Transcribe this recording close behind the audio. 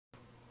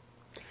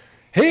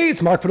Hey,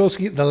 it's Mark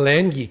Podolsky, the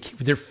Land Geek,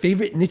 with your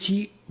favorite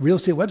niche real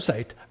estate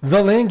website,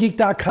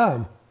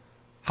 thelandgeek.com.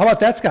 How about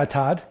that, Scott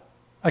Todd?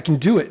 I can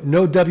do it.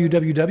 No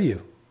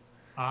www.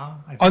 I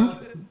think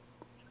On,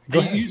 Go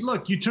ahead.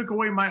 look, you took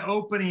away my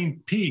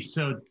opening piece,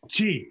 so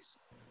geez.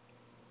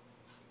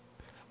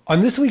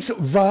 On this week's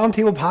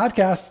Roundtable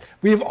podcast,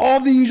 we have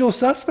all the usual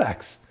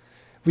suspects.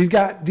 We've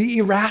got the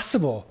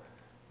irascible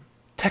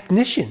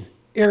technician,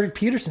 Erik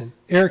Peterson.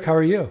 Erik, how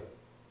are you?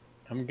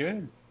 I'm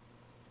good.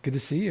 Good to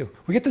see you.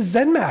 We get the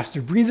Zen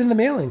Master, breathe in the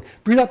mailing,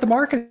 breathe out the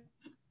market.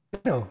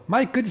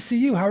 Mike, good to see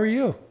you. How are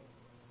you?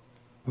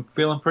 I'm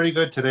feeling pretty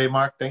good today,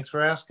 Mark. Thanks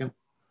for asking.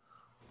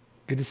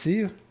 Good to see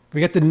you.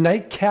 We got the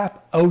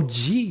Nightcap OG,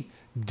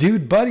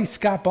 dude buddy,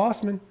 Scott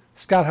Bossman.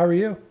 Scott, how are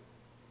you?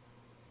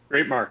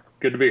 Great, Mark.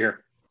 Good to be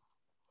here.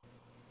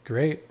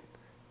 Great.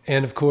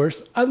 And of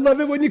course, I love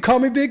it when you call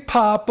me Big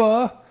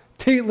Papa,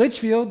 Tate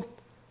Litchfield.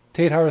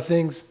 Tate, how are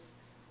things?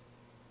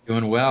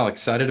 Doing well.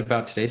 Excited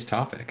about today's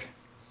topic.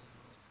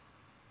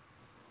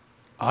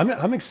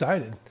 I'm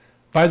excited.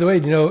 By the way,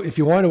 if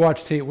you want to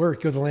watch Tate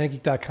work, go to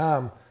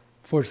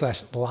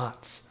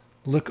landgeek.com/lots.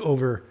 Look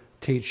over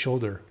Tate's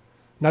shoulder.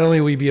 Not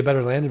only will you be a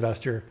better land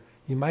investor,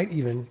 you might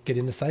even get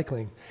into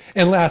cycling.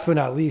 And last but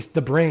not least,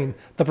 the brain,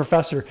 the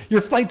professor,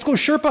 your flight school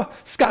Sherpa,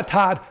 Scott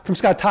Todd from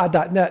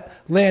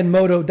scotttodd.net,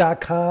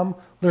 landmodo.com.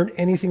 Learn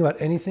anything about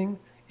anything,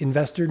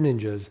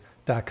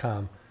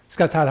 investorninjas.com.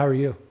 Scott Todd, how are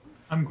you?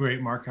 I'm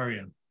great, Mark. How are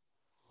you?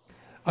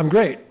 I'm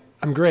great.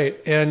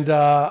 And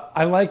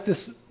I like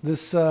this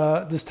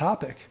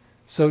topic.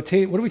 So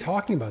Tate, what are we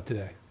talking about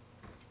today?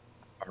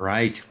 All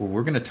right. Well,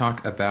 we're going to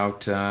talk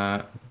about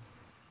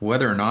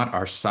whether or not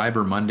our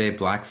Cyber Monday,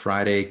 Black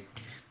Friday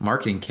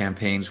marketing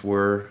campaigns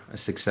were a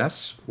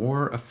success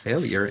or a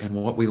failure, and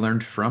what we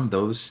learned from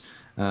those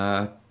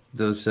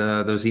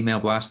email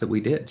blasts that we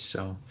did.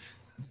 So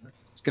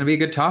it's going to be a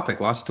good topic.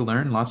 Lots to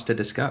learn, lots to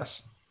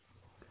discuss.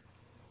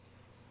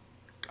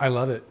 I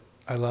love it.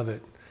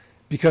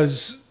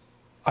 Because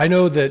I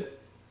know that,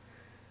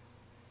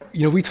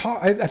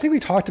 I think we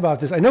talked about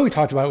this. I know we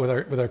talked about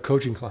it with our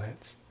coaching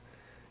clients,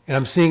 and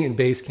I'm seeing it in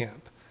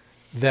Basecamp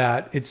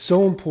that it's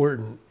so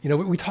important.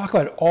 We talk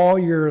about it all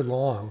year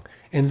long,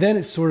 and then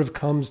it sort of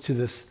comes to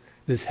this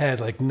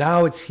head. Like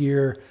now it's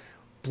here,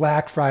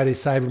 Black Friday,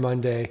 Cyber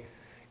Monday,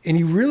 and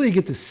you really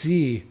get to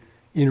see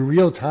in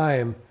real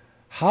time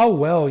how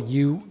well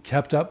you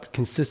kept up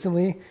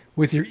consistently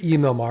with your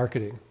email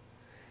marketing.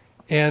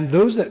 And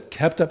those that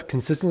kept up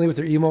consistently with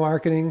their email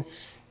marketing,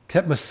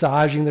 kept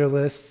massaging their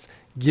lists,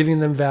 giving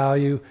them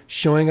value,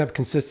 showing up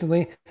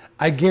consistently,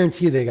 I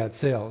guarantee they got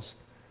sales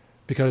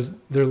because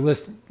their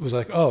list was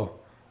like, oh,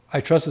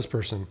 I trust this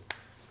person.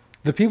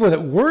 The people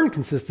that weren't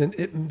consistent,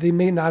 they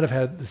may not have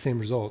had the same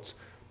results.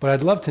 But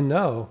I'd love to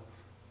know,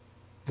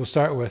 we'll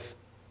start with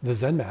the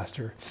Zen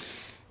Master.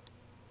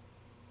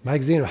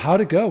 Mike Zaino,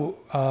 how'd it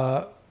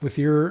go with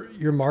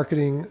your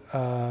marketing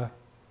for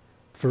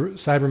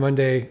Cyber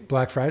Monday,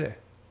 Black Friday?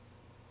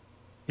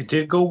 It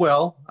did go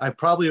well. I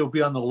probably will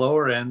be on the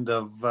lower end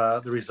of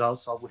the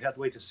results. We have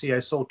to wait to see.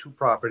 I sold 2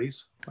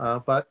 properties,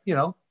 but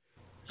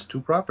it's 2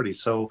 properties.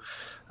 So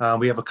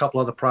we have a couple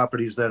other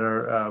properties that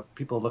are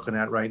people are looking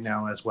at right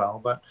now as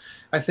well. But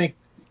I think,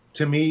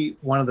 to me,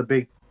 one of the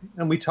big,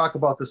 and we've talked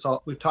about this a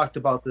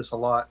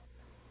lot,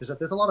 is that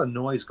there's a lot of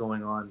noise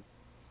going on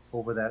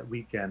over that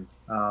weekend.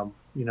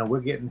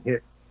 We're getting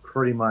hit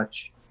pretty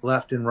much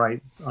left and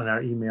right on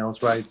our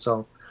emails, right?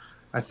 So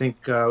I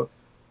think,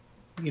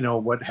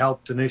 what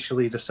helped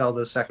initially to sell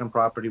the second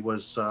property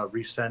was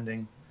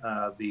resending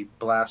the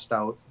blast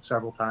out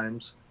several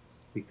times,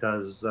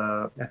 because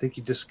I think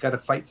you just got to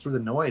fight through the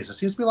noise. There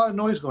seems to be a lot of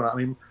noise going on. I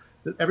mean,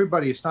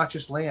 everybody, it's not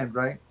just land,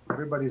 right?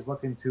 Everybody's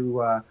looking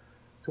to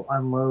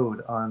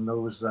unload on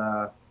those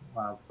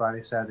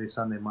Friday, Saturday,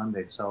 Sunday,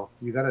 Monday. So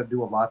you got to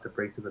do a lot to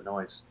break through the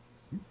noise.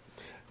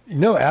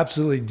 No,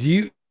 absolutely. Do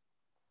you,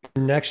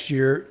 next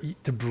year,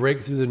 to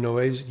break through the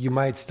noise, you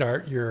might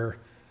start your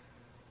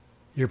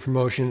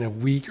promotion a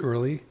week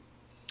early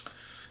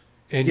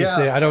and you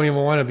say, I don't even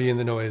want to be in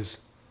the noise?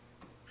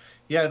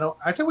 Yeah, no,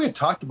 I think we had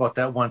talked about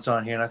that once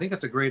on here, and I think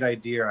it's a great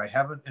idea. I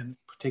haven't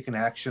taken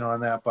action on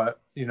that, but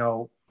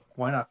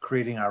why not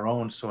creating our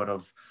own sort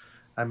of,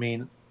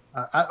 when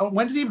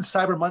did even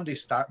Cyber Monday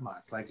start,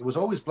 Mark? Like, it was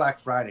always Black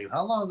Friday.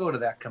 How long ago did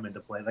that come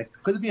into play? Like,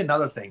 could there be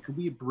another thing? Could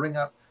we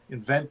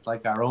invent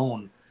like our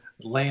own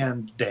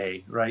land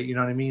day, right? You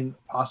know what I mean?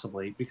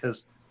 Possibly,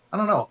 because I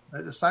don't know.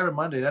 Cyber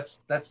Monday,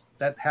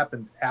 that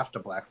happened after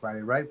Black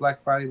Friday, right?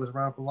 Black Friday was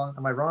around for long.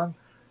 Am I wrong?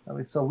 I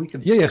mean, so we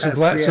could. Yeah.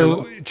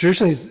 So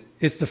traditionally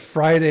it's the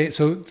Friday.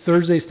 So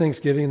Thursday's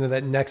Thanksgiving, and then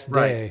that next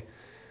day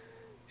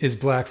is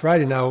Black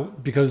Friday. Now,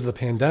 because of the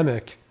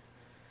pandemic,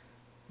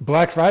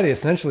 Black Friday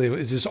essentially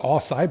is just all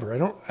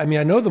cyber. I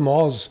know the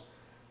malls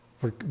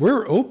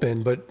were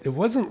open, but it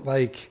wasn't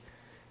like.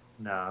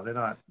 No, they're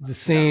not the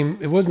same.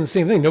 It wasn't the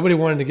same thing. Nobody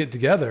wanted to get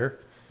together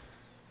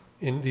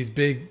in these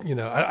big,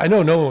 I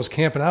know no one was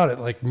camping out at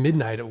like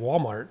midnight at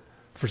Walmart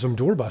for some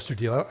doorbuster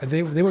deal.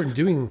 They weren't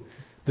doing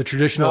the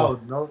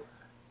traditional no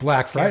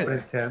Black Friday.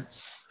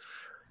 Intense.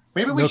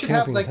 Maybe we No should have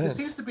camping like there tents.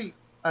 seems to be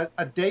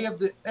a day of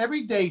the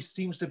every day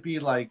seems to be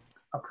like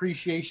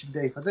appreciation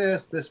day for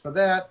this for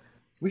that.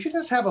 We should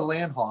just have a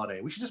land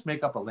holiday. We should just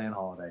make up a land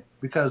holiday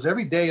because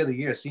every day of the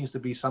year seems to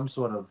be some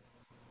sort of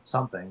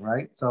something,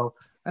 right? So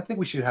I think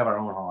we should have our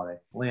own holiday,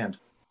 land.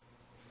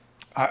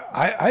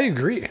 I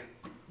agree.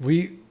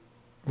 We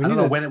I don't need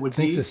know to when it would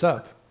think be, this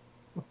up.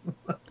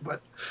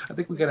 but I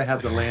think we got to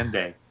have the land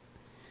day.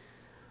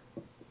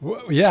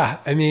 Well, yeah,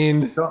 I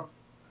mean,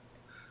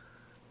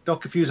 Don't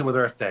confuse it with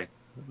Earth Day.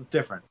 It's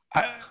different.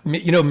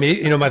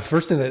 my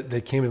first thing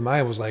that came to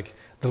mind was like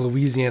the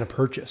Louisiana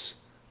Purchase,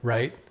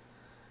 right?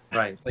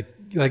 Right.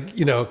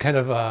 Kind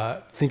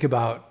of think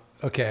about,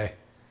 okay,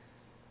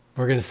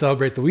 we're going to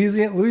celebrate the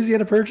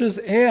Louisiana Purchase,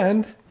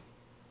 and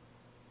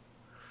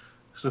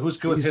So who's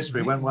good with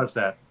history? When was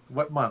that?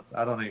 What month?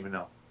 I don't even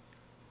know.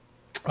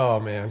 oh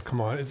man, come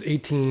on, it's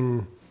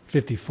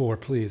 1854,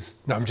 please.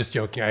 No, I'm just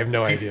joking. I have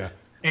no idea.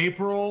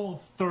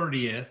 April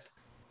 30th,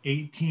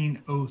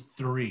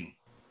 1803.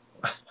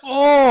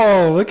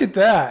 Oh, look at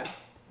that.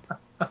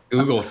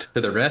 Google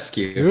to the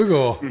rescue.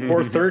 Google.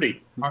 4:30.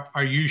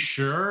 Are you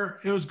sure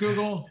it was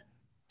Google?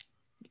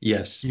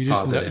 Yes, You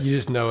just positive. you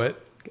just know it.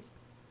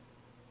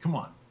 Come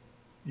on.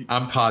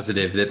 I'm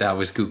positive that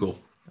was Google.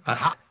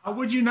 How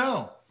would you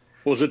know?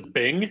 Was it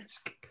Bing?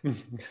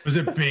 Was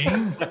it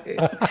Bing?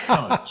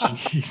 Oh,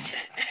 jeez.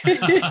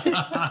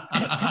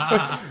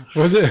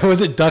 Was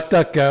it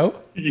DuckDuckGo?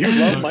 You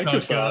love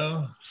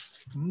Microsoft.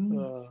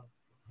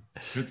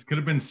 Could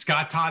have been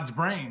Scott Todd's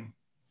brain.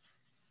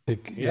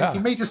 Yeah. You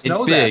may just It's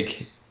know big.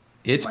 that.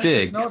 It's You might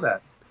big. just know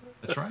that.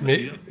 That's right.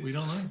 Maybe- We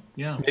don't know.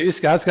 Yeah. Maybe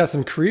Scott's got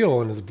some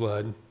Creole in his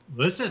blood.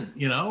 Listen,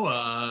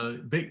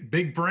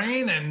 big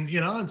brain, and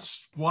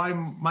it's why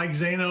Mike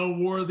Zaino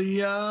wore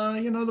the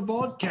the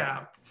bald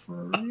cap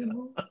for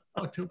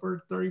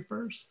October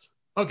 31st.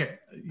 Okay,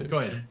 go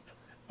ahead.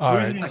 All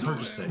Louisiana right.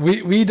 Purchase Day.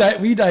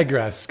 We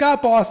digress.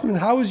 Scott Bossman,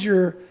 how was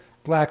your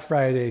Black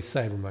Friday,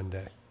 Cyber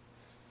Monday?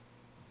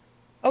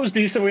 That was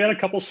decent. We had a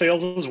couple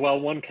sales as well.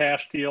 One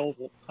cash deal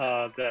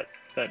that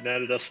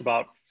netted us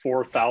about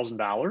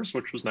 $4,000,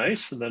 which was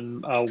nice, and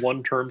then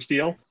one terms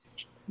deal.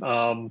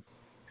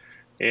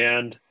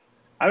 And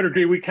I would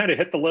agree. We kind of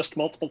hit the list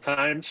multiple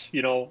times.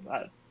 Kind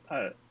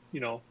of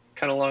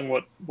along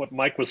what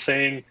Mike was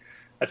saying.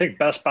 I think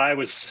Best Buy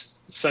was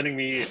sending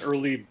me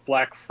early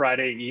Black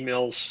Friday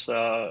emails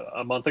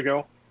a month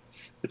ago.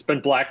 It's been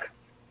Black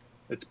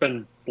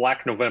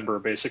November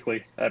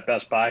basically at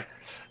Best Buy.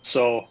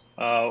 So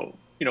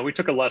we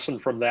took a lesson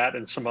from that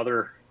and some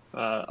other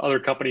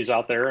companies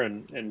out there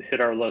and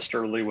hit our list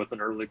early with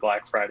an early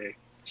Black Friday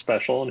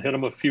special and hit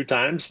them a few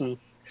times. And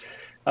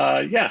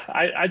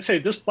I'd say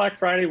this Black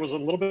Friday was a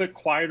little bit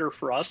quieter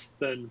for us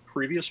than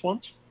previous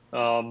ones.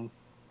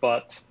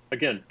 But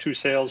again, 2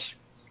 sales,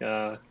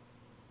 we're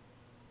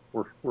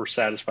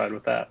satisfied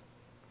with that.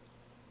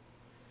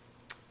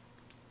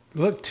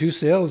 Look, 2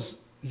 sales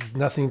is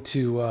nothing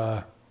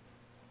to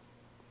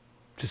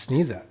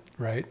sneeze at,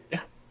 right?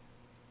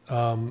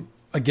 Yeah.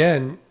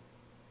 Again,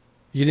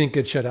 you didn't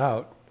get shut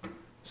out.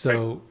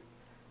 So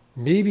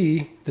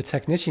maybe the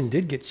technician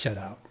did get shut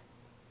out.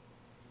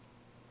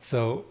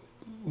 So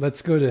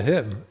let's go to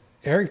him.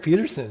 Erik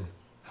Peterson,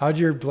 how'd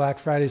your Black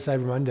Friday,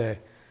 Cyber Monday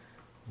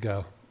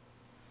go?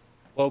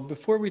 Well,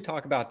 before we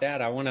talk about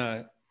that, I want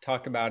to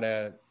talk about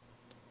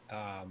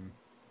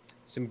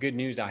some good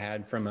news I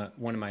had from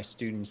one of my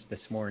students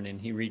this morning.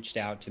 He reached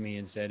out to me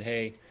and said,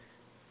 hey,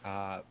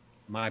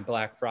 my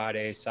Black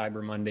Friday,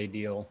 Cyber Monday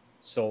deal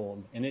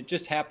sold. And it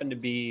just happened to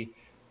be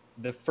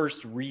the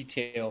first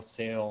retail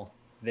sale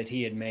that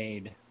he had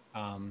made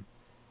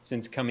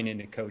since coming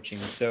into coaching.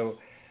 So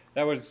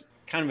that was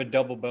kind of a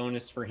double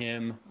bonus for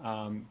him,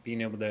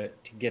 being able to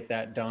get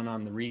that done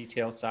on the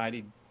retail side.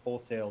 He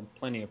wholesaled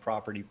plenty of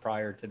property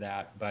prior to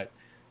that, but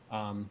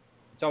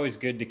it's always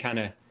good to kind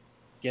of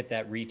get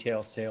that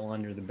retail sale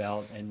under the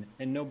belt, and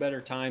no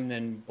better time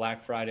than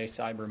Black Friday,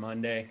 Cyber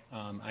Monday.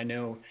 I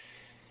know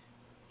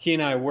he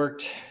and I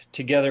worked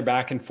together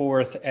back and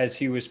forth as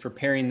he was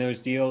preparing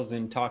those deals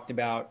and talked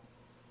about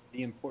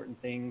the important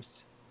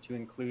things to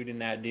include in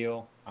that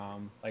deal.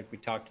 Like we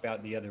talked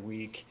about the other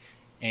week,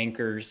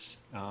 anchors.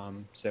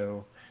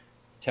 So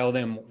tell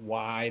them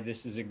why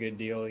this is a good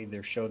deal.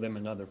 Either show them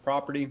another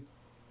property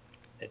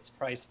that's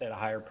priced at a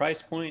higher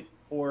price point,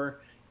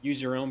 or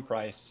use your own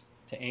price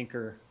to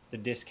anchor the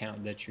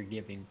discount that you're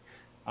giving.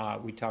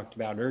 We talked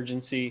about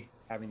urgency,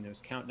 having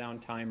those countdown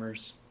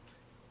timers,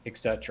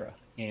 etc.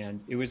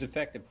 And it was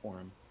effective for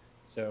him.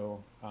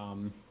 So,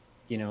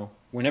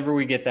 whenever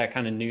we get that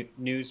kind of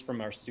news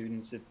from our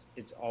students,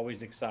 it's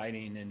always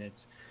exciting, and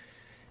it's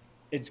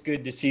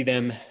good to see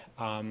them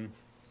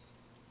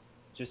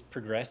just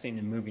progressing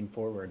and moving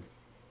forward.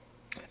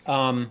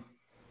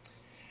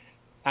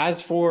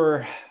 As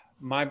for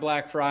my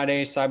Black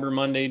Friday, Cyber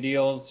Monday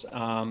deals,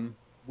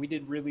 we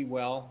did really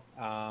well.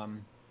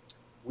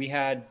 We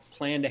had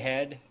planned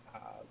ahead.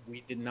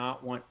 We did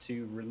not want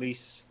to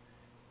release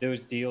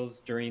those deals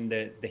during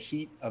the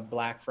heat of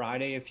Black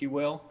Friday, if you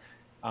will.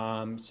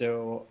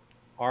 So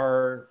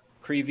our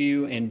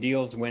preview and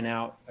deals went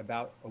out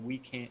about a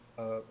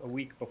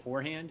week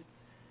beforehand.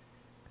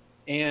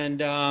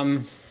 And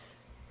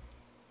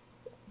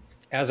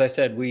as I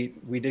said,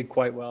 we did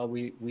quite well.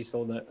 We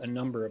sold a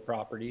number of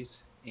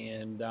properties,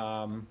 and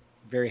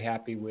very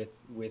happy with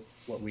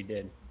what we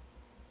did.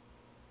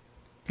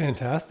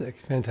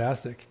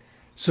 Fantastic.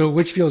 So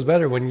which feels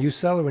better, when you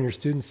sell or when your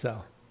students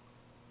sell?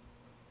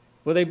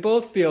 Well, they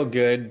both feel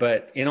good,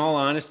 but in all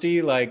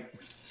honesty, like,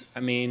 I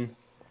mean,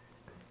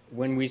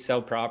 when we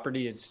sell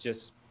property, it's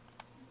just,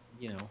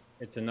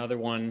 it's another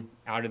one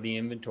out of the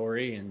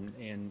inventory,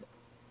 and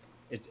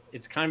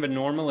it's kind of a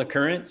normal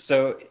occurrence.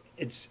 So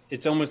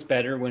it's almost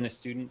better when a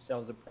student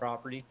sells a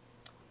property.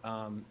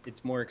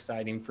 It's more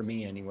exciting for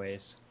me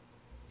anyways.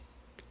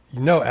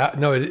 No,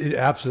 it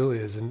absolutely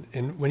is.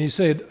 And when you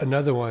say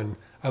another one,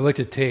 I looked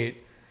at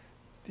Tate,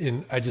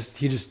 and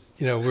he just,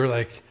 we're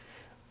like,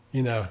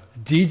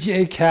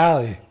 DJ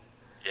Cali.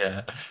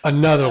 Yeah.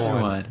 Another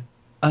one.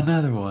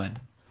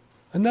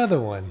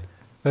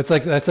 That's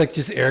like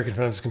just Eric in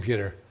front of his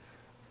computer.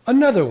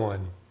 Another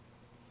one.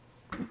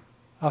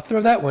 I'll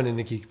throw that one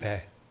into Geek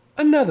Pay.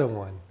 Another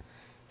one.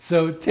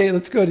 So Tate,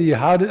 let's go to you.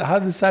 How did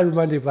Cyber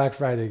Monday, Black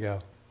Friday go?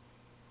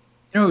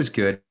 It was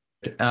good.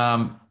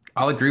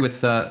 I'll agree with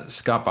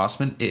Scott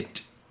Bossman.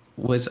 It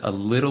was a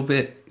little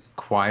bit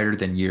quieter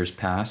than years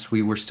past.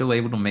 We were still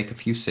able to make a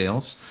few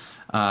sales,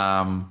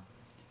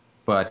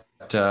 but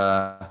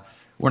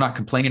we're not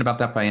complaining about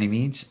that by any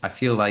means. I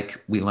feel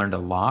like we learned a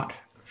lot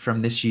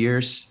from this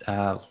year's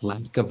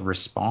lack of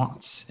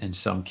response in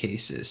some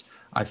cases.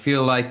 I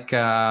feel like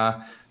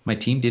my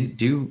team didn't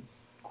do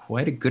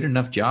quite a good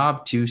enough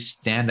job to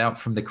stand out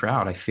from the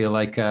crowd. I feel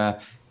like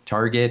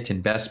Target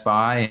and Best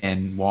Buy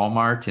and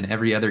Walmart and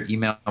every other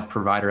email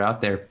provider out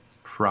there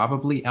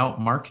probably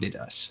outmarketed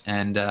us.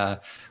 And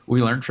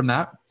we learned from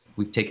that.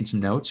 We've taken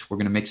some notes. We're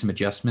going to make some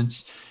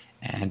adjustments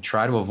and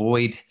try to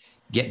avoid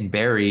getting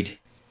buried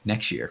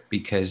next year,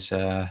 because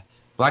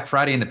Black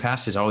Friday in the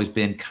past has always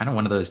been kind of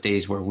one of those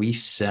days where we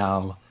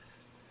sell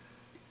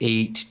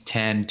 8,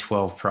 10,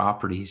 12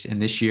 properties.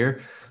 And this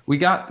year we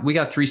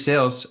got 3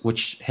 sales,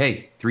 which,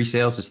 hey, 3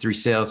 sales is 3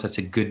 sales. That's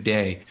a good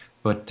day.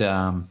 But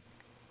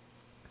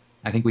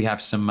I think we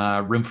have some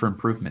room for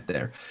improvement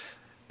there.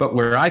 But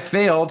where I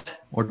failed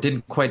or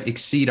didn't quite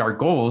exceed our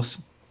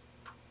goals,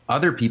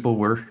 other people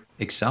were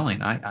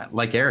excelling. I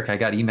like Eric, I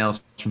got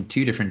emails from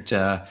 2 different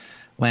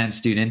land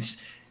students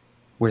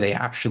where they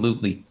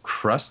absolutely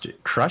crushed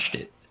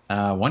it.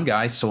 One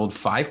guy sold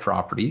 5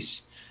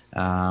 properties.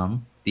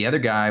 The other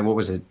guy, what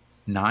was it,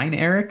 9,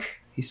 Eric?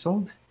 He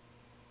sold?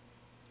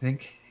 I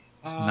think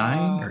it was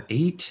 9 or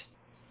 8.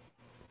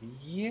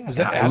 Yeah. Was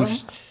that Adam?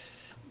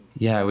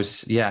 It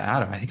was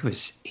Adam. I think it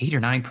was 8 or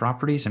 9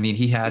 properties. I mean,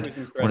 he had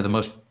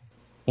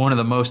one of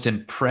the most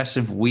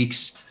impressive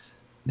weeks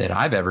that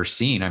I've ever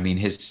seen. I mean,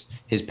 his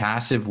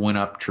passive went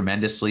up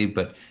tremendously,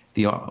 but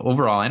the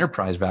overall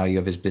enterprise value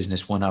of his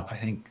business went up, I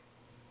think,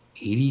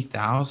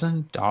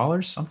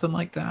 $80,000, something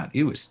like that.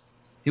 It was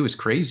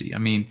crazy. I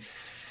mean,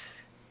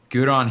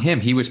 good on him.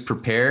 He was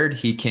prepared.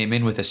 He came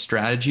in with a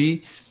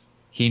strategy.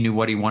 He knew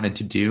what he wanted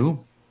to do,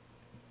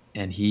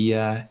 and he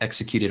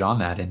executed on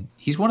that. And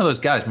he's one of those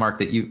guys, Mark,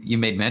 that you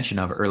made mention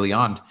of early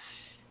on,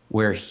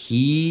 where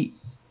he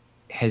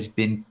has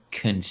been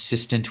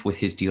consistent with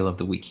his deal of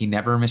the week. He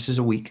never misses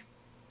a week.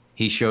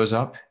 He shows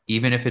up,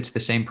 even if it's the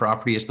same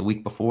property as the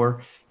week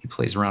before. He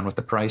plays around with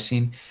the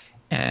pricing.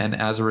 And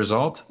as a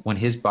result, when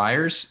his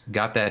buyers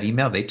got that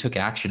email, they took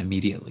action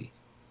immediately.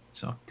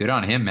 So good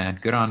on him, man.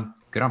 Good on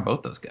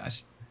both those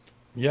guys.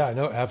 Yeah,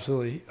 no,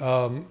 absolutely.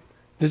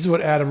 This is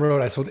what Adam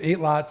wrote. I sold 8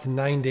 lots in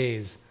 9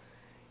 days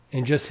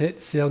and just hit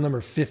sale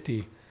number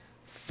 50.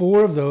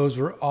 4 of those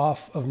were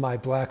off of my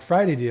Black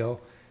Friday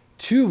deal,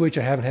 2 of which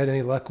I haven't had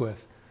any luck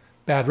with.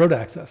 Bad road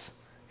access.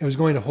 It was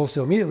going to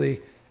wholesale immediately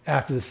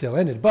after the sale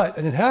ended, but I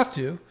didn't have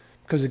to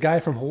because the guy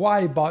from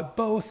Hawaii bought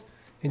both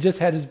and just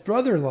had his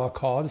brother-in-law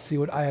call to see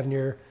what I have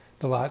near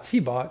the lots he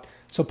bought.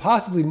 So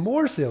possibly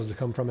more sales to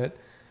come from it.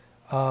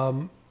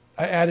 I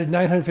added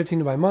 $915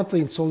 to my monthly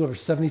and sold over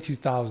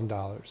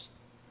 $72,000.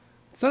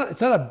 It's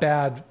not a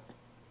bad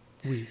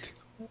week.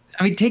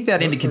 I mean, take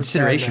that into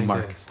consideration,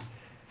 Mark. Days.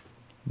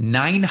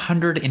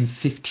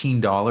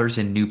 $915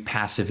 in new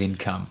passive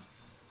income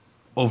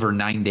over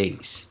 9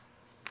 days.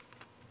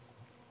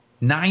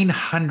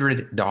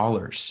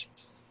 $900.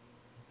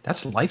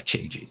 That's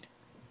life-changing.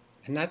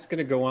 And that's going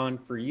to go on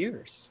for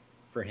years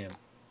for him.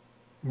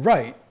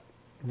 Right.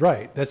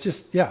 That's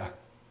just, yeah.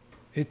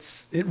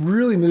 It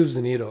really moves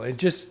the needle. It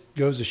just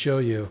goes to show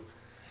you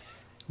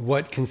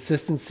what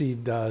consistency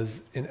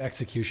does and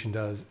execution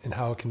does and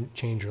how it can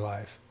change your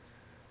life.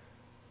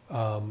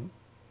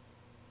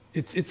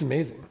 It's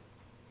amazing.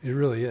 It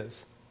really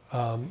is.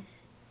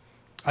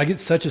 I get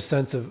such a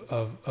sense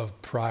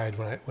of pride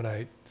when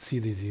I see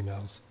these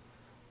emails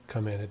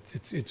come in.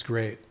 It's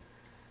great.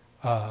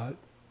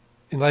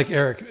 And like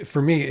Eric,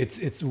 for me,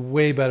 it's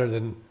way better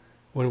than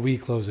when we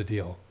close a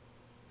deal.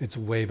 It's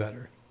way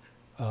better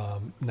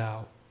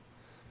now.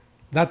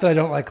 Not that I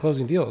don't like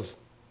closing deals.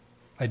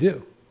 I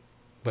do.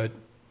 But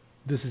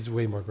this is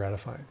way more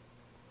gratifying.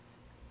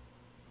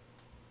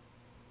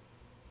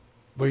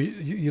 Well,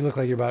 you look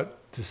like you're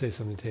about to say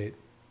something, Tate.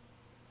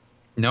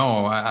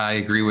 No, I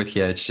agree with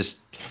you. It's just,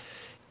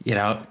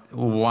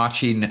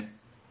 watching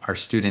our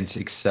students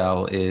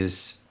excel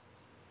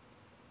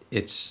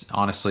it's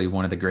honestly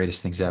one of the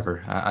greatest things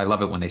ever. I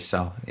love it when they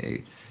sell.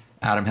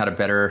 Adam had a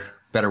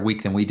better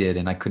week than we did,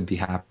 and I couldn't be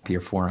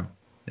happier for him.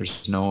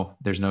 There's a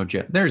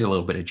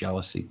little bit of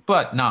jealousy,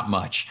 but not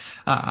much.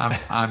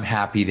 I'm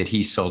happy that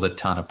he sold a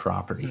ton of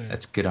property.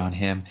 That's good on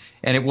him.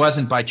 And it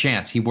wasn't by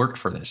chance. He worked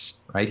for this,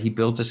 right? He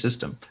built a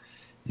system,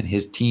 and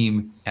his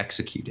team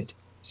executed.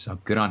 So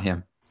good on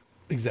him.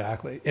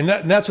 Exactly. And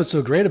that's what's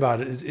so great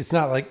about it. It's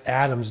not like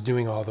Adam's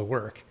doing all the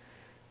work.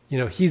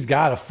 He's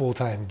got a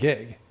full-time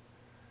gig.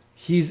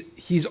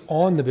 He's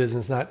on the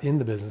business, not in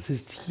the business.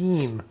 His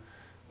team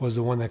was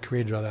the one that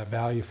created all that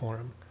value for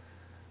him,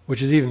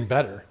 which is even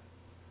better.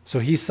 So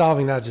he's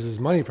solving not just his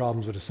money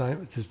problems, but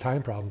his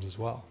time problems as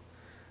well,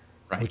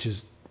 right? Which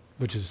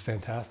is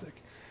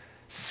fantastic.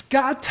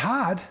 Scott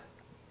Todd,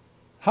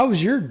 how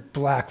was your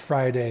Black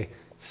Friday,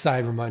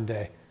 Cyber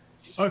Monday?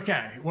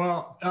 Okay,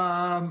 well,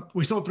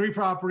 we sold 3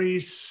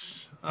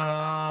 properties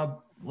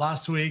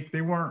last week.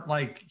 They weren't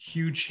like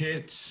huge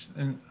hits,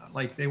 and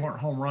like they weren't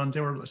home runs.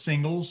 They were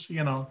singles.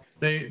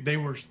 They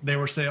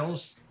were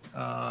sales.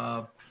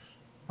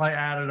 I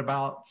added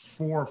about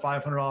 $400 or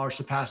 $500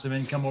 to passive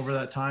income over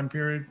that time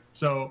period.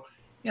 So,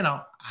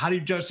 how do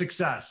you judge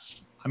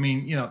success? I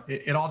mean,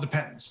 it all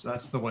depends.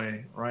 That's the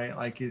way, right?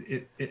 Like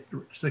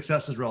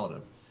success is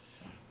relative.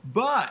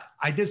 But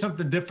I did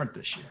something different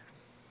this year.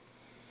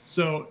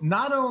 So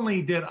not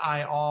only did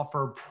I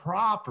offer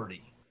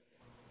property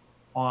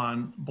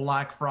on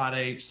Black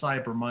Friday,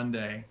 Cyber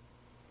Monday,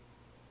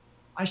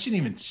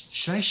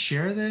 should I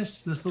share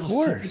this little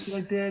secret that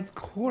I did? Of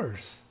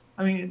course.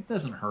 I mean, it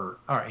doesn't hurt.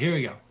 All right, here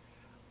we go.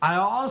 I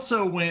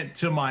also went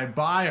to my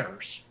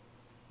buyers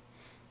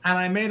and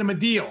I made them a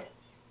deal.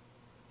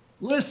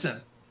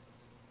 Listen,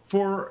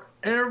 for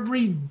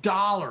every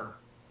dollar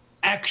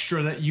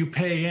extra that you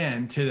pay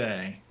in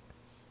today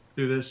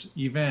through this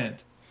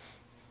event,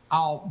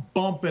 I'll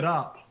bump it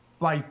up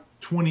by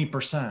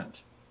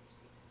 20%.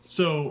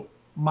 So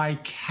my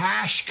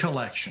cash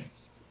collection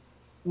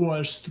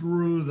was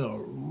through the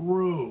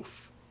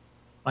roof.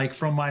 Like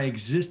from my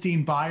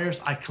existing buyers,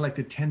 I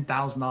collected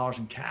 $10,000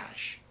 in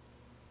cash.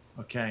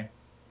 Okay.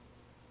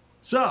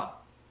 So,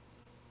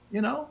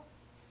 I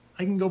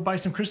can go buy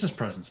some Christmas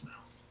presents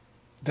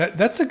now.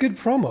 That's a good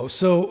promo.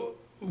 So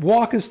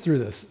walk us through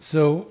this.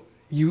 So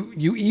you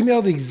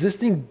email the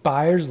existing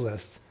buyers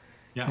list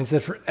and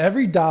said for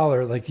every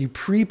dollar, like you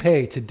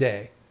prepay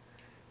today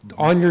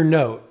on your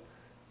note,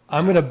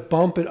 I'm going to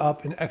bump it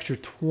up an extra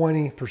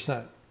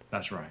 20%.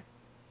 That's right.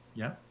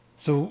 Yeah.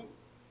 So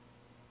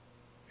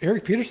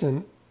Erik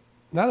Peterson,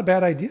 not a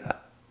bad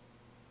idea.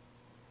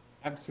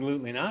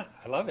 Absolutely not.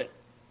 I love it.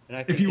 And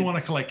I think if you want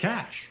to collect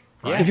cash.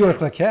 Right? If you want to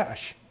collect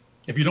cash.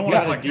 If you don't want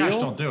to collect cash,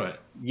 don't do it.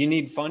 You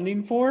need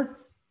funding for?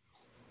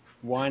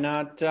 Why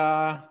not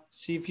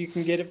see if you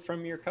can get it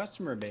from your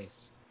customer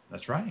base?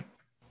 That's right.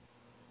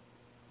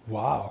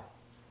 Wow.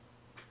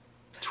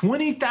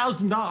 $20,000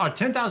 or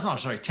 $10,000.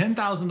 Sorry,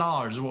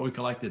 $10,000 is what we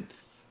collected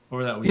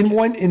over that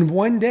weekend. In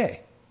one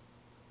day.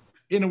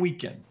 In a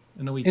weekend.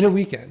 In a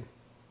weekend.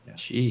 Yeah.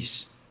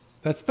 Jeez.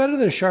 That's better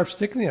than a sharp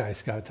stick in the eye,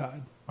 Scott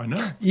Todd. I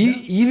know.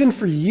 Even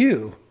for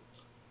you.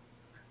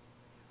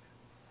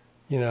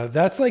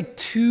 That's like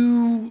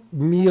 2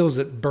 meals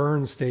at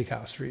Burns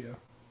Steakhouse for you.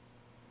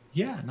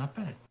 Yeah, not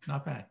bad.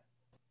 Not bad.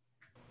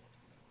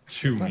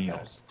 2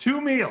 meals. 2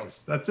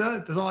 meals. That's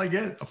it. That's all I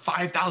get. A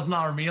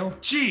 $5,000 meal.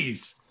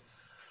 Jeez.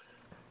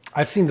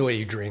 I've seen the way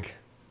you drink.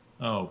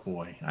 Oh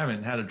boy, I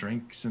haven't had a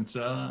drink since.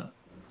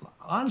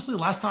 Honestly,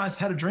 last time I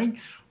had a drink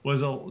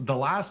was the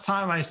last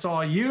time I saw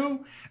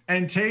you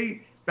and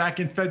Tate back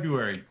in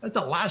February. That's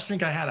the last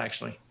drink I had,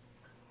 actually.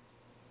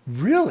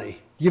 Really?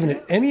 You haven't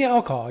had any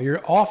alcohol?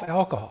 You're off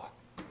alcohol?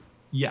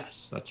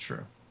 Yes, that's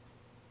true.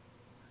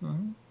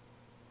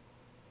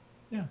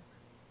 Yeah.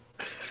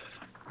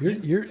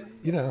 You're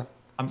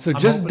I'm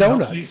just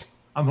donuts.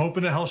 I'm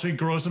hoping it helps me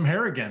grow some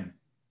hair again.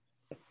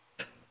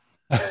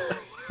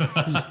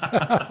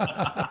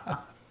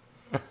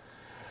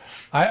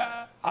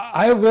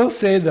 I will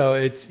say though,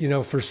 it's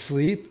for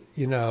sleep,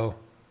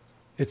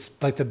 it's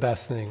like the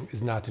best thing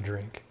is not to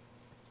drink.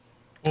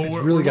 Well, it's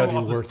we're really got to be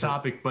off the worth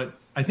topic, but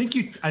I think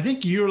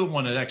you're the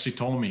one that actually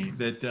told me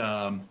that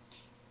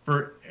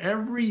for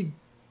every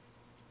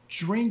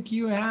drink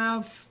you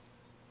have,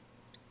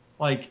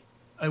 like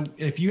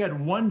if you had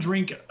one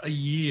drink a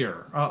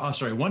year,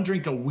 one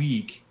drink a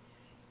week,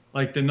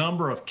 like the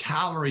number of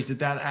calories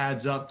that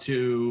adds up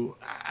to,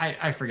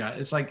 I forgot.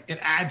 It's like it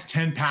adds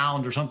 10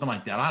 pounds or something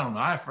like that. I don't know.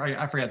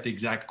 I forgot the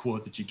exact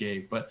quote that you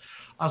gave, but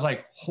I was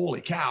like,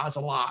 holy cow, that's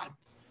a lot.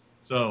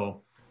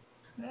 So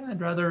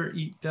I'd rather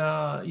eat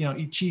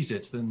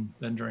Cheez-Its than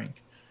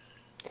drink.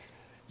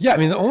 Yeah, I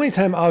mean, the only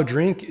time I'll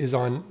drink is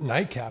on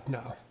nightcap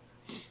now,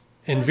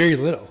 and very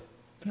little.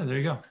 Yeah, there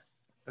you go.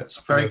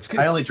 That's very.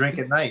 I only drink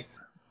at night.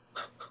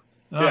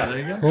 Oh, yeah, there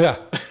you go. Yeah.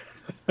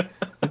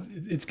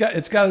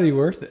 it's got to be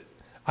worth it.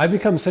 I've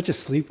become such a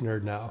sleep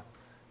nerd now.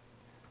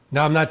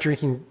 Now I'm not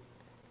drinking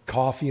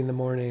coffee in the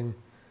morning.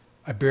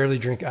 I barely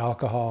drink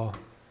alcohol.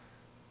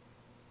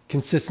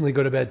 Consistently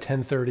go to bed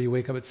 10:30,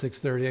 wake up at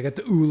 6:30. I got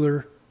the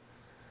Ooler.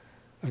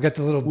 I've got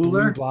the little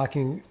blue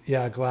blocking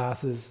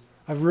glasses.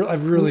 I've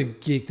really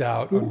geeked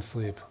out on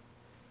sleep.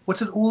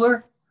 What's an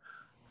Ooler?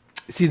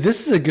 See,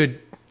 this is a good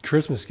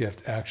Christmas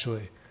gift,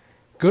 actually.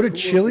 Go to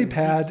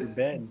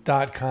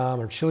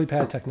chilipad.com or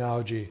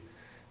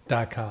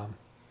chilipadtechnology.com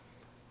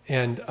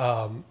and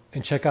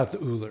check out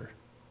the Ooler.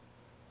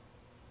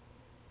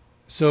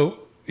 So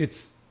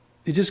it's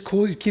just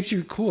cool. It keeps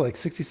you cool, like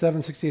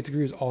 67, 68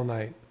 degrees all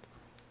night.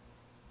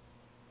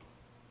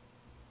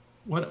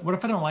 What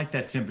if I don't like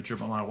that temperature,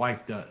 but my wife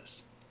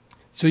does?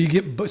 So you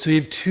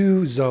have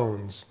two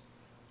zones,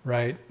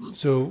 right?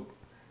 So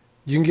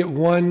you can get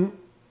one,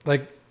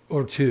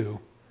 or two,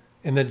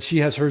 and then she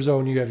has her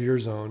zone, you have your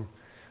zone.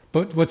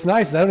 But what's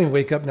nice is I don't even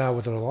wake up now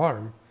with an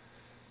alarm.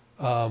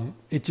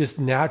 It just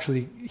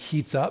naturally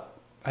heats up.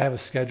 I have a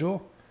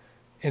schedule,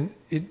 and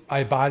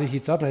my body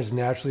heats up, and I just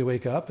naturally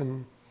wake up,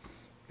 and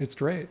it's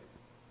great.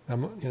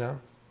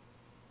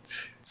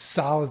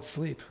 Solid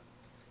sleep.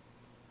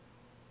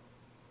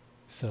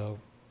 So,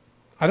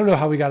 I don't know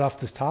how we got off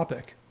this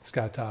topic,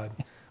 Scott Todd.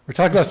 We're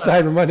talking about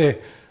Cyber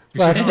Monday,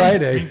 Black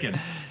Friday,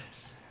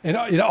 and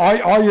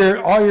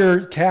all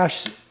your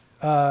cash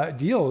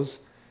deals,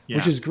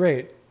 which is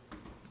great.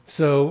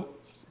 So,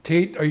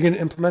 Tate, are you going to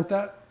implement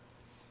that?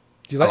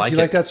 Do you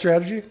like that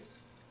strategy?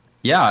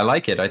 Yeah, I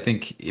like it. I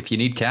think if you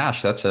need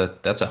cash, that's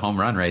a home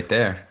run right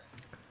there.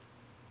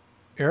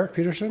 Erik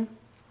Peterson?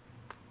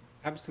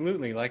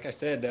 Absolutely. Like I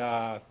said,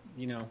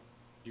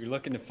 you're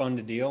looking to fund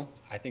a deal.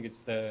 I think it's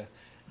the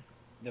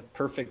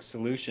perfect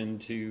solution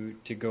to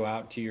go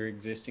out to your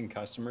existing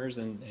customers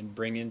and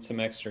bring in some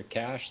extra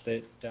cash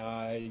that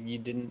you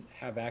didn't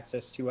have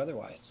access to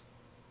otherwise.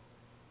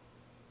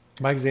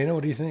 Mike Zaino,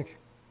 what do you think?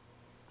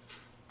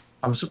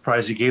 I'm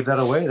surprised you gave that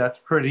away. That's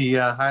pretty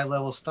high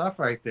level stuff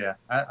right there.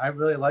 I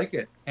really like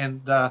it. And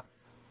I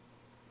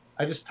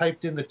just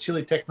typed in the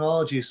Chili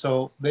Technology.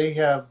 So they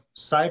have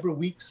Cyber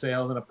Week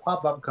sale, and a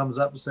pop-up comes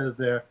up and says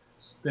their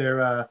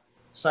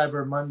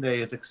Cyber Monday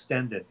is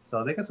extended.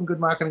 So they got some good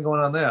marketing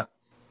going on there.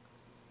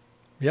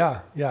 Yeah.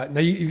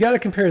 Now you got to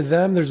compare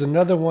them. There's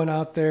another one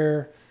out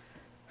there.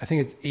 I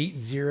think it's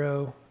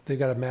 8-0. They've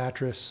got a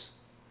mattress,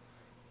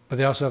 but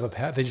they also have a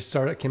pad. They just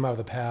came out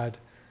with a pad.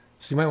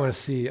 So you might want to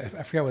see.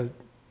 I forgot what.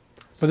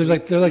 But they're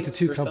like the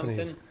two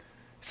companies. Something?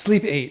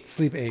 Sleep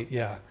 8.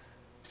 Yeah.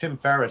 Tim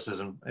Ferriss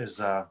is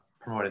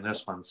promoting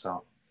this one.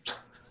 So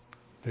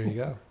there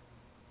you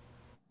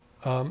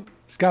go.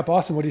 Scott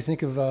Bossman, what do you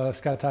think of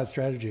Scott Todd's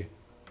strategy?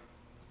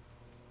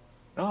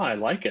 Oh, I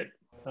like it.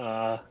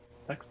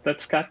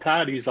 That's Scott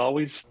Todd. He's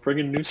always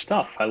bringing new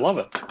stuff. I love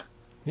it.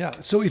 Yeah.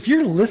 So if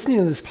you're listening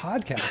to this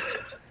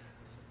podcast,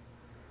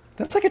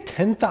 that's like a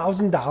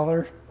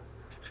 $10,000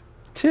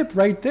 tip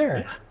right there.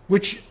 Yeah.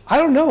 Which I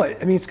don't know.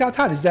 I mean, Scott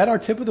Todd, is that our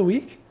tip of the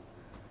week?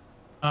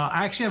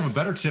 I actually have a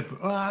better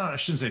tip. Well, I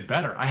shouldn't say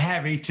better. I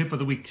have a tip of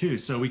the week too,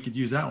 so we could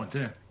use that one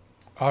too.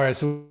 All right.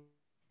 So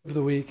tip of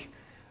the week,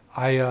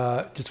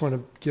 I just want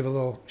to give a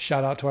little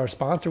shout out to our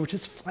sponsor, which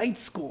is Flight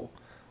School.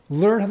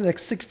 Learn how the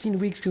next 16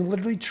 weeks can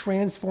literally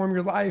transform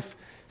your life.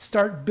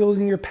 Start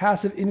building your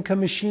passive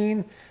income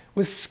machine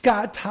with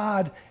Scott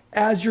Todd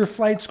as your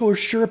Flight School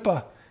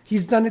Sherpa.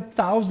 He's done it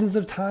thousands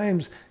of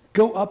times.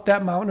 Go up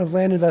that mountain of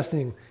land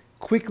investing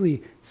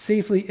quickly,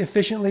 safely,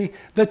 efficiently.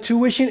 The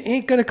tuition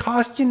ain't going to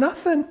cost you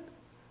nothing,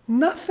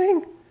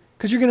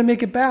 because you're going to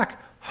make it back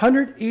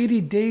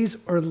 180 days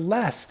or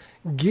less,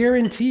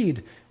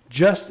 guaranteed.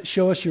 Just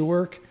show us your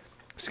work.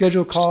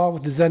 Schedule a call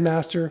with the Zen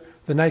Master,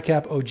 the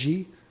Nightcap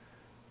OG.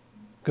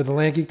 Go to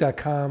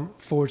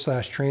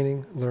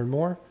thelandgeek.com/training. Learn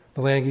more.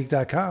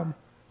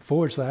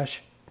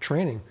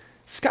 thelandgeek.com/training.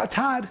 Scott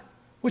Todd,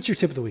 what's your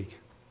tip of the week?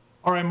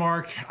 All right,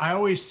 Mark. I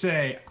always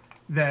say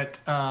that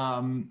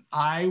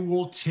I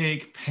will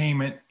take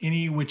payment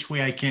any which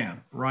way I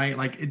can, right?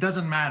 Like, it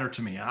doesn't matter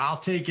to me. I'll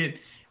take it.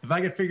 If I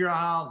can figure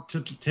out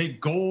to take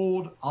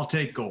gold, I'll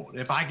take gold.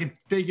 If I can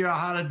figure out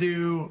how to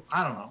do,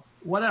 I don't know,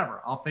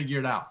 whatever, I'll figure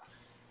it out.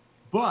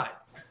 But,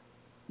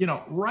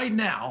 right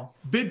now,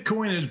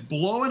 Bitcoin is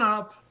blowing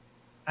up.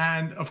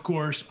 And of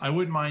course, I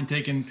wouldn't mind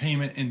taking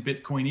payment in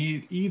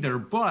Bitcoin either,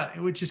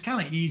 which is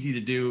kind of easy to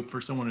do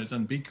for someone who's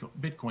on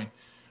Bitcoin.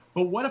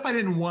 But what if I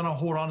didn't want to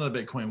hold on to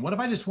the Bitcoin? What if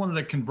I just wanted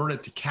to convert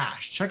it to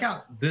cash? Check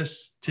out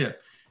this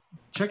tip.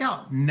 Check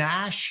out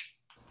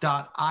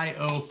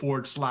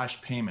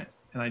nash.io/payment.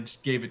 And I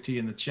just gave it to you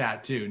in the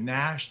chat too.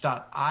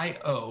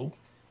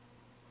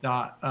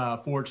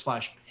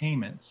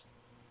 nash.io/payments.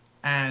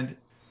 And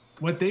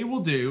what they will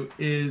do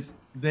is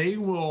they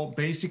will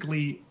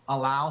basically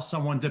allow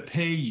someone to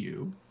pay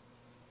you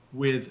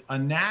with a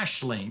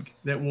Nash link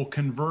that will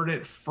convert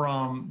it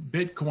from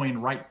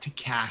Bitcoin right to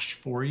cash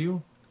for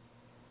you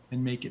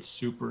and make it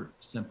super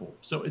simple.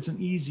 So it's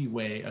an easy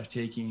way of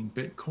taking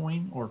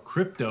Bitcoin or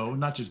crypto,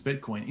 not just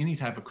Bitcoin, any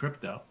type of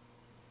crypto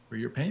for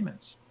your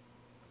payments.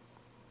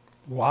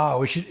 Wow,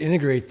 we should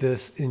integrate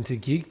this into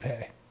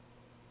GeekPay.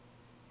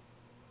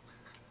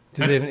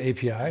 Do they have an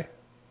API?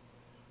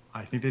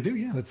 I think they do.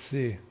 Yeah. Let's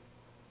see.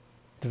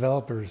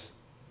 Developers.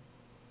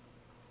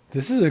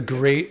 This is a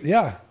great,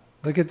 yeah.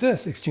 Look at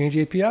this. Exchange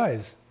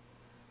APIs.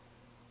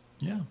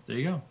 Yeah. There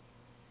you go.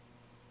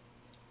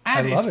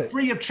 And I love it's it.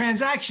 free of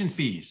transaction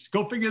fees.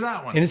 Go figure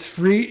that one. And it's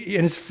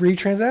free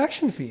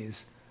transaction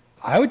fees.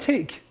 I would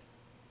take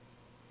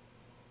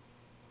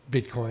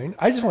Bitcoin.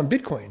 I just want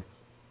Bitcoin.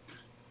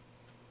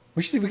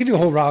 We could do a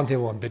whole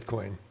roundtable on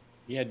Bitcoin.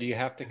 Yeah. Do you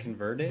have to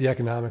convert it? The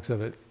economics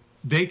of it.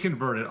 They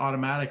convert it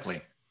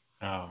automatically.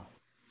 Oh,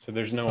 so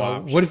there's no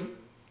option.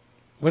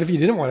 What if you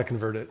didn't want to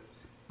convert it?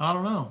 I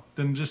don't know.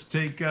 Then just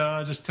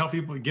tell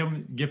people,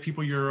 give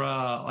people your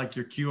like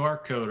your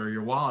QR code or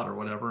your wallet or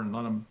whatever, and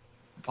let them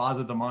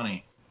deposit the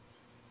money.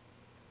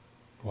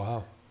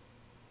 Wow.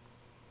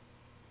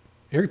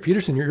 Erik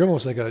Peterson, you're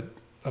almost like a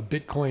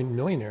Bitcoin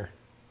millionaire.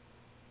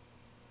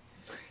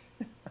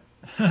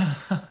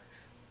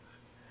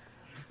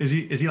 Is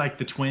he like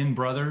the twin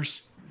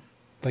brothers?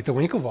 Like the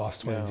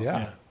Winklevoss twins, No,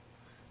 yeah.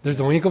 There's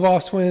the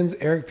Winklevoss twins,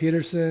 Erik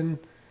Peterson,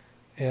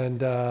 and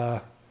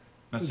That's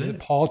is it.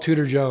 Paul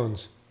Tudor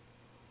Jones.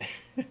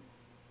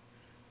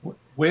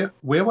 Where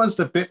was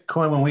the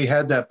Bitcoin when we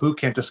had that boot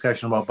camp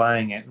discussion about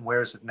buying it, and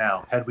where is it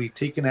now? Had we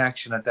taken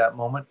action at that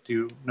moment? Do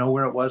you know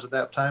where it was at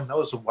that time? That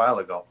was a while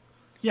ago.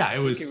 Yeah, it I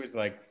was. think it was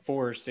like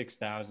 4,000 or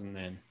 6,000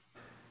 then.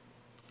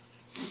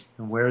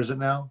 And where is it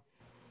now?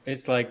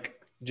 It's like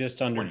just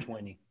under 20.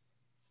 20.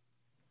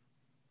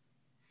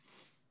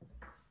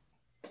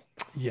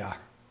 Yeah.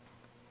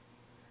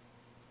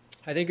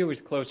 I think it was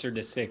closer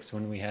to 6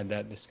 when we had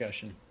that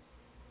discussion.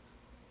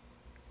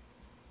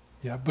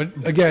 Yeah.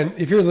 But again,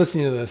 if you're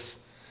listening to this,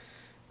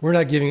 we're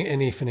not giving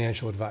any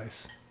financial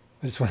advice.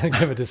 I just want to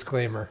give a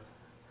disclaimer.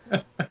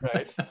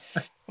 Right.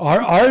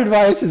 Our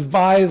advice is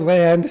buy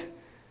land.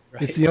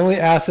 Right. It's the only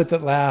asset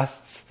that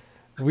lasts.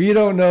 We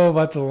don't know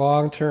about the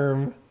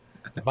long-term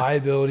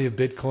viability of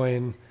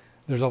Bitcoin.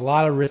 There's a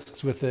lot of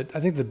risks with it. I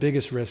think the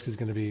biggest risk is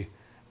going to be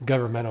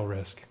governmental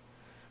risk.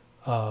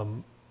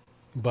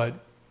 But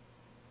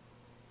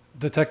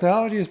the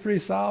technology is pretty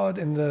solid,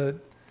 and the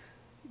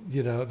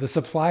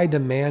supply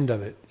demand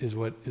of it is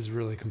what is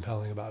really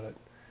compelling about it.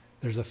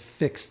 There's a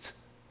fixed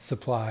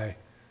supply,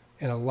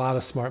 and a lot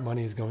of smart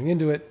money is going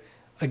into it.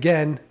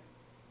 Again,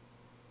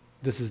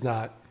 this is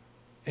not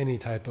any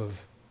type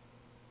of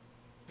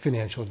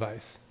financial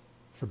advice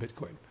for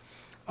Bitcoin.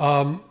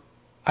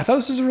 I thought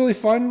this was a really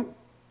fun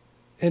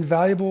and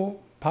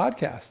valuable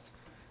podcast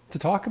to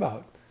talk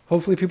about.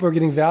 Hopefully people are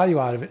getting value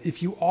out of it.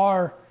 If you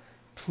are,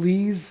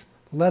 please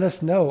let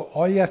us know.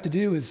 All you have to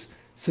do is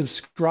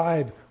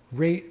subscribe,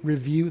 rate,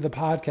 review the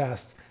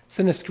podcast.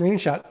 Send a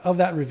screenshot of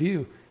that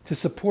review to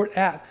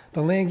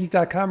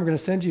support@thelandgeek.com. We're going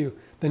to send you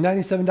the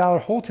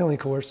 $97 wholesaling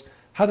course,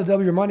 How to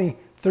Double Your Money,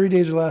 30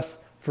 days or less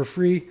for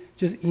free.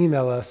 Just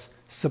email us,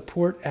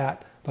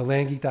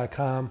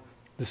 support@thelandgeek.com,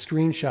 the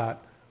screenshot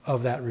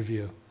of that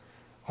review.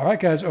 All right,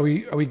 guys, are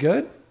we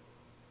good?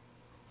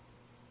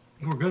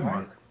 We're good, All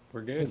Mark. right.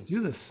 We're Let's good.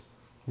 do this.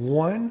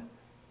 1,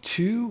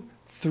 2,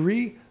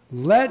 3.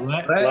 Let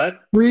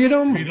Let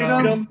freedom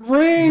Freedom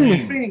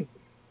ring.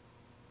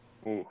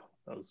 Ooh,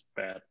 that was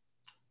bad.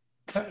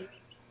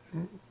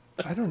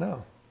 I don't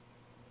know.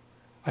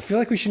 I feel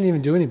like we shouldn't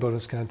even do any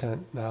bonus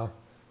content now.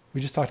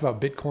 We just talked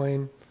about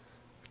Bitcoin,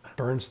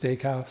 Burn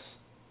Steakhouse.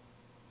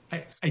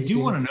 I do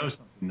want to know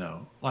something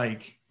though.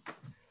 Like,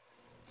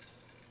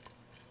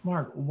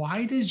 Mark,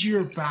 why does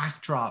your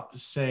backdrop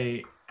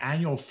say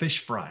annual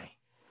fish fry?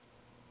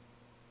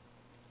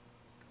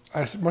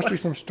 It must be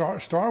some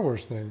Star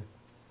Wars thing.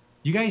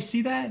 You guys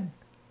see that?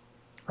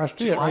 I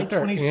see it July right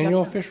there. 27th.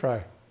 Annual fish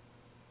fry.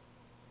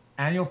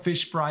 Annual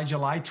fish fry,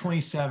 July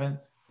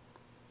 27th.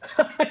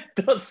 It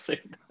does say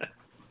that.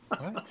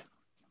 What?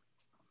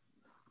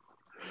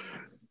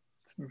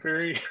 It's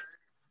very,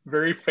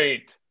 very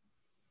faint.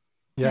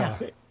 Yeah.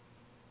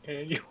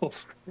 Annual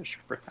fish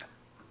fry.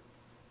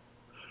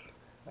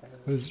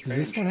 Does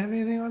this one have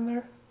anything on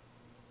there?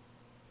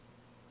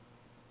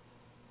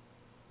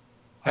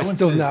 I That one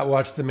still says- not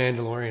watched The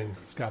Mandalorian,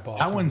 Scott Bossman.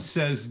 That one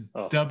says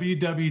Oh.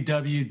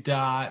 www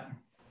dot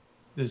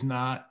is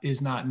not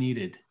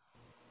needed.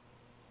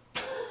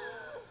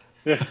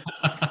 I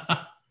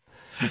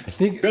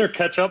think. You better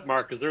catch up,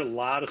 Mark, because there are a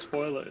lot of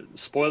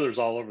spoilers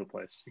all over the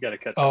place. You got to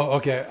catch up. Oh,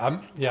 okay.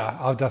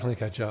 I'll definitely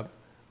catch up.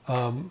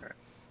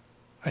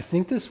 I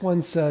think this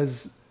one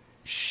says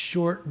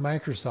short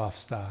Microsoft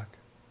stock.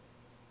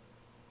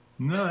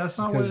 No, that's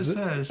not what it Because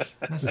says.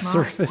 That's The not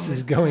surface what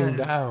is it going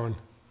says. down.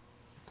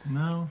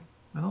 No,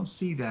 I don't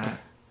see that.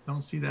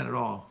 Don't see that at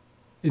all.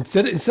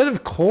 Instead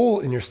of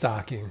coal in your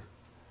stocking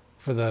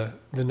for the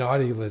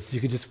naughty list, you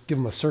could just give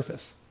them a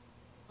surface.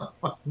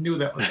 I knew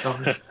that was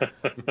coming.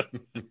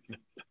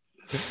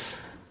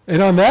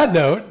 And on that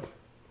note,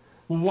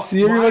 Well,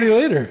 see everybody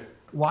later.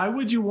 Why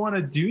would you want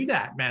to do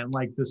that, man?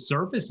 Like the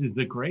surface is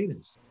the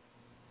greatest.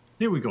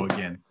 Here we go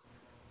again.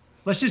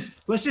 Let's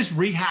just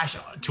rehash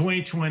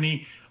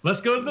 2020. Let's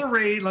go to the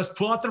raid. Let's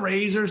pull out the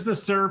razors, the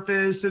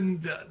surface,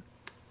 and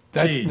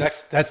That's Jeez.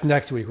 next. That's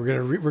next week. We're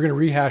gonna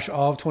rehash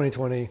all of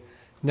 2020.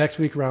 Next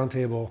week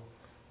roundtable.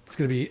 It's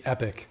gonna be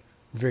epic.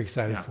 I'm very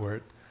excited Yeah. for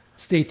it.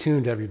 Stay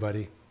tuned,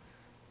 everybody.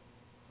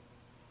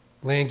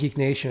 Land Geek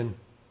Nation.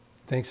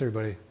 Thanks,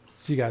 everybody.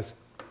 See you guys.